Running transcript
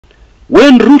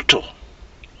when Ruto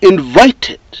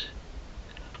invited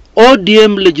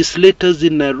ODM legislators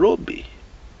in Nairobi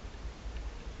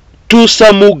to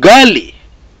some ugali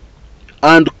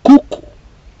and kuku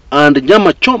and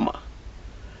choma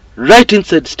right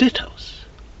inside State House.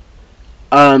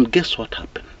 And guess what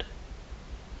happened?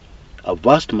 A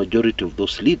vast majority of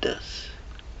those leaders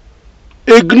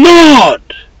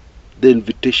ignored the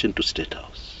invitation to State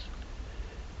House.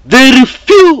 They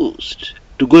refused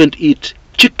to go and eat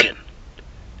chicken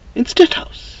in State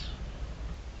House.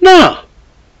 Now,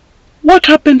 what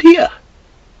happened here?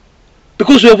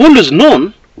 Because we have always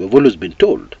known, we have always been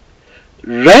told,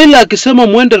 Raila akisema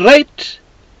mwende right,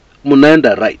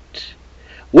 munaenda right.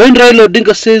 When Raila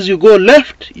Odinga says you go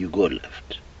left, you go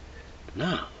left.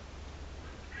 Now,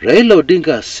 Raila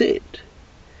Odinga has said,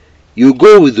 you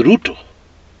go with Ruto.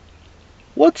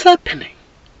 What's happening?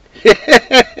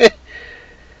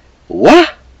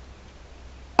 What?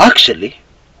 Actually,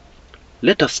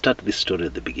 let us start this story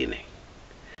at the beginning.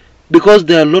 Because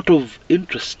there are a lot of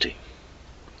interesting,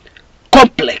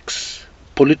 complex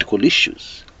political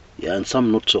issues, and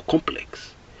some not so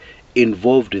complex,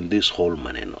 involved in this whole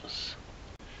manenos.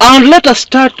 And let us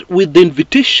start with the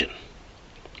invitation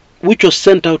which was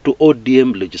sent out to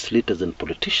ODM legislators and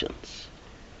politicians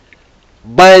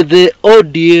by the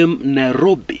ODM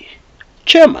Nairobi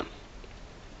chairman,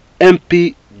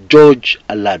 MP George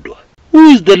Aladwa,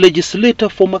 who is the legislator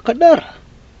for Makadara.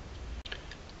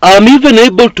 I'm even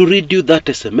able to read you that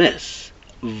SMS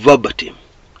verbatim,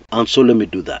 and so let me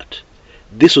do that.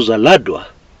 This was Aladwa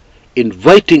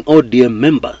inviting ODM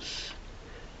members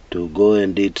to go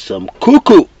and eat some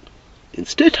kuku in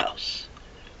State House.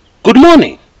 Good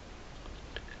morning.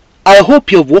 I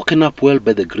hope you have woken up well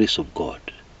by the grace of God.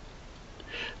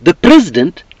 The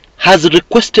President has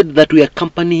requested that we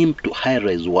accompany him to High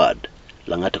Rise Ward,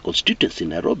 Langata constituency in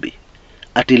Nairobi,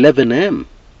 at 11 a.m.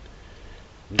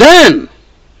 Then,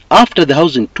 after the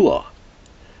housing tour,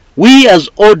 we as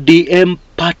ODM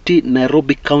party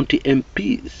Nairobi County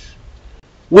MPs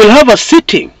will have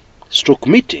a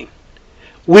meeting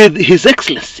with His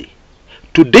Excellency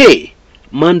today,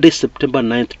 Monday, September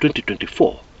 9th,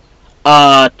 2024,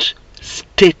 at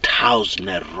State House,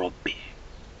 Nairobi.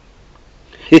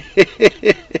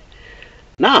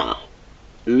 Now,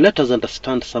 let us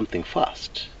understand something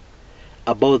first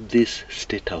about these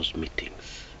State House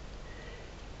meetings.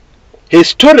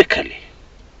 Historically,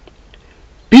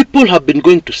 people have been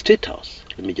going to State House.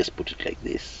 Let me just put it like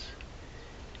this.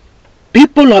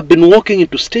 People have been walking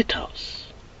into State House,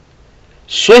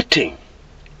 sweating,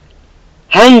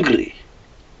 hungry,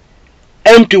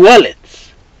 empty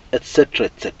wallets, etc.,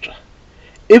 etc.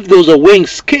 If there was a weighing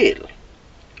scale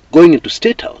going into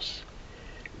State House,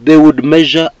 they would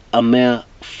measure a mere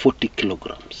 40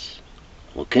 kilograms.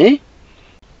 Okay?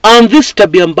 And this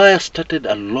tabia mbaya started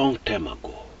a long time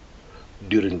ago,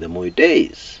 during the Moi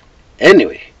days.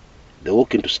 Anyway, they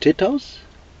walk into State House.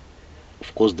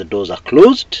 Of course, the doors are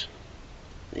closed.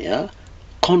 Yeah,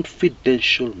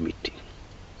 confidential meeting.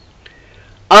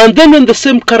 And then when the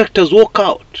same characters walk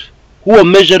out, who are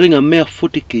measuring a mere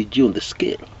 40 kg on the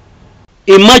scale,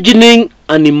 imagining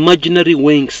an imaginary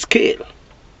weighing scale,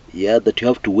 yeah, that you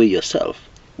have to weigh yourself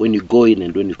when you go in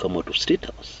and when you come out of State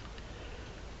House.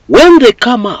 When they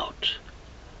come out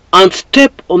and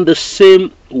step on the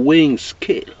same weighing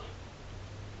scale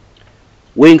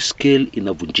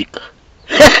inavunjika.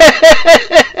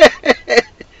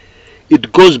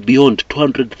 It goes beyond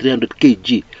 200, 300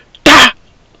 kg.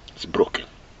 It's broken.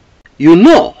 You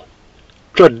know,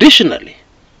 traditionally,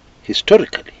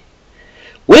 historically,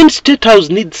 when State House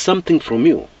needs something from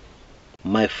you,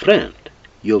 my friend,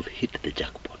 you've hit the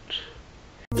jackpot.